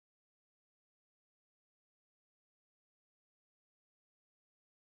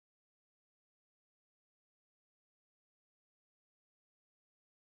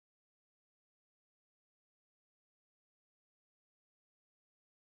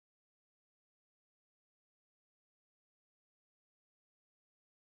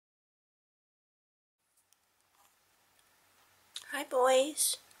Hi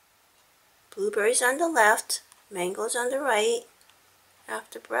boys. Blueberries on the left, mangoes on the right.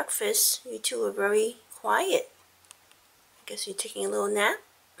 After breakfast, you two are very quiet. I guess you're taking a little nap?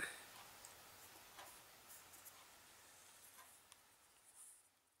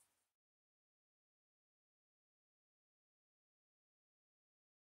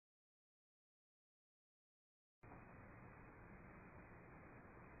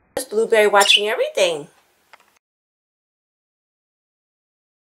 There's Blueberry watching everything.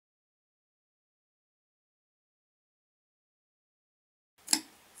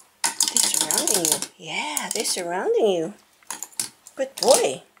 They're surrounding you. Yeah, they're surrounding you. Good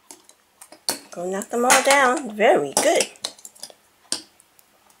boy. Go knock them all down. Very good.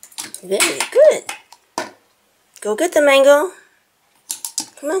 Very good. Go get them, Mango.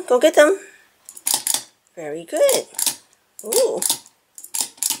 Come on, go get them. Very good. Ooh.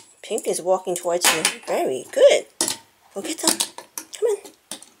 Pink is walking towards you. Very good. Go get them. Come on.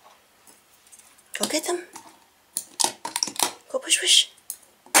 Go get them. Go push, push.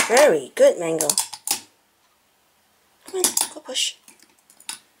 Very good, Mango. Come on, go push.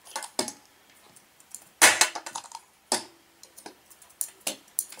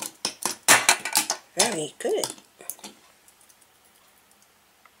 Very good.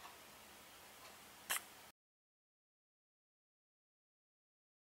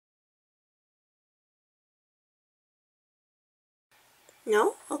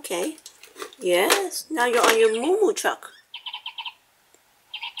 No? Okay. Yes, now you're on your moo-moo truck.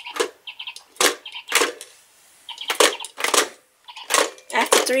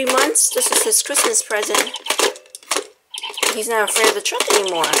 After 3 months, this is his Christmas present. He's not afraid of the truck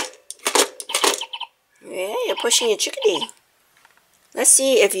anymore. Yeah, you're pushing your chickadee. Let's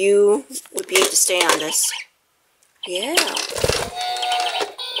see if you would be able to stay on this. Yeah.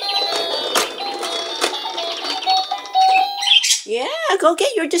 Yeah, go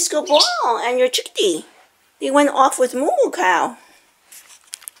get your disco ball and your chickadee. They went off with Moo Moo Cow.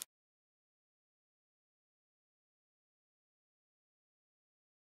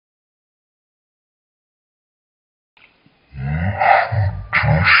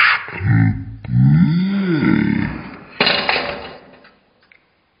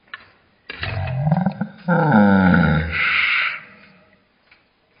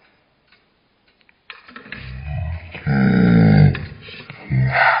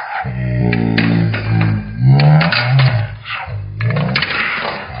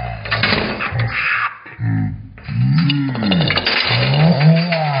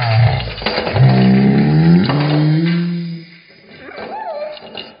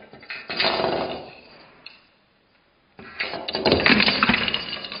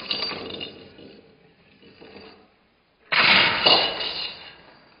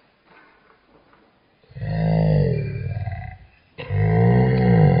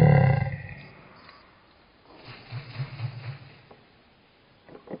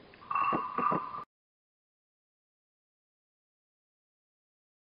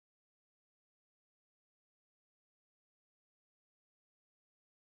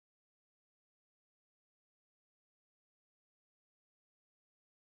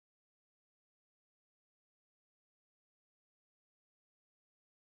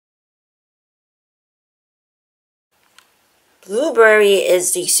 Blueberry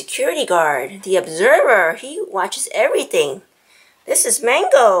is the security guard, the observer. He watches everything. This is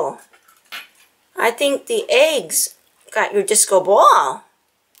Mango. I think the eggs got your disco ball.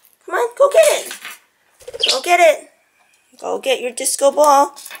 Come on, go get it. Go get it. Go get your disco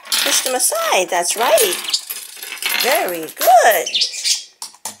ball. Push them aside. That's right. Very good.